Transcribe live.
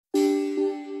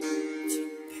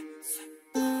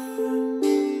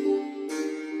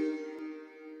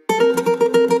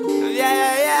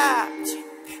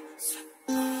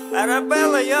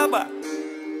долбоеба.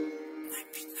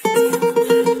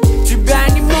 Тебя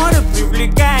не море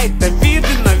привлекает, а виды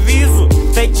на визу.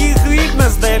 Таких видно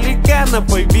сдалека на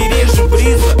побережье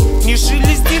бриза. Не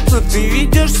шелестит, но ты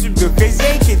ведешь себя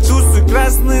хозяйкой тусы.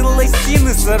 Красные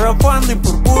лосины, сарафаны,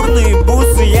 пурпурные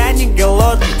бусы. Я не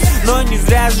голодный, но не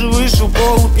зря же вышел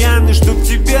полупьяный, чтоб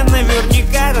тебе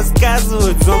наверняка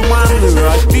рассказывать заманную.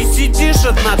 А ты сидишь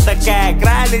одна такая,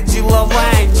 краля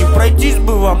деловая. Не пройтись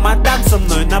бы вам, мадам, со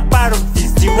мной на пару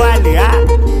фестивалей, а?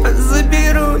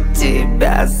 Заберу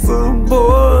тебя с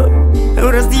собой,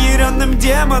 разъяренным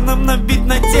демоном набить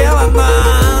на тело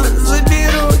нам.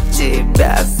 Заберу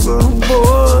тебя с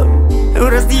собой,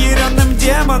 разъяренным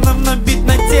демоном набить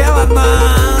на тело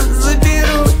нам.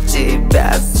 Заберу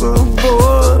тебя с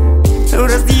собой,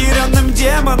 разъяренным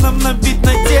демоном набить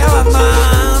на тело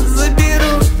нам.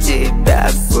 Заберу тебя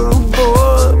с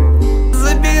собой,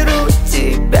 заберу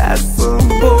тебя с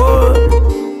собой.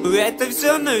 Это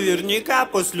все наверняка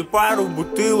после пару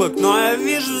бутылок, но я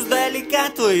вижу сдалека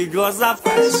твои глаза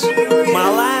фальшивые.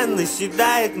 Малая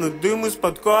наседает на дым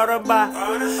из-под короба,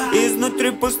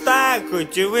 изнутри пустая,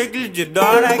 хоть и выглядит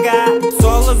дорого.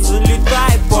 Соло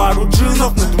залетает, пару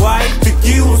джинов на двоих,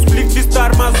 текилу, сплит без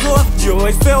тормозов,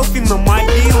 делай селфи на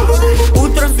могилу.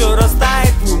 Утром все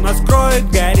растает, луна скроет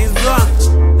горизонт.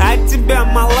 От тебя,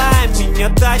 малая, меня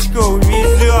тачка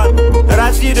увезет.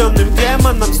 Разъяренным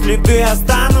демоном следы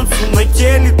останутся на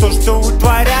теле. То, что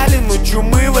вытворяли ночью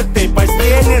мы в этой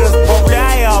постели,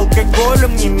 разбавляя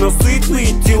алкоголем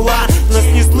ненасытные тела. Нас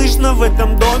не слышно в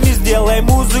этом доме, сделай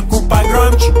музыку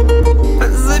погромче.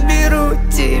 Заберу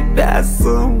тебя с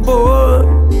собой,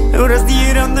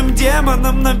 разъяренным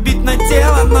демоном набить на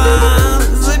тело нам.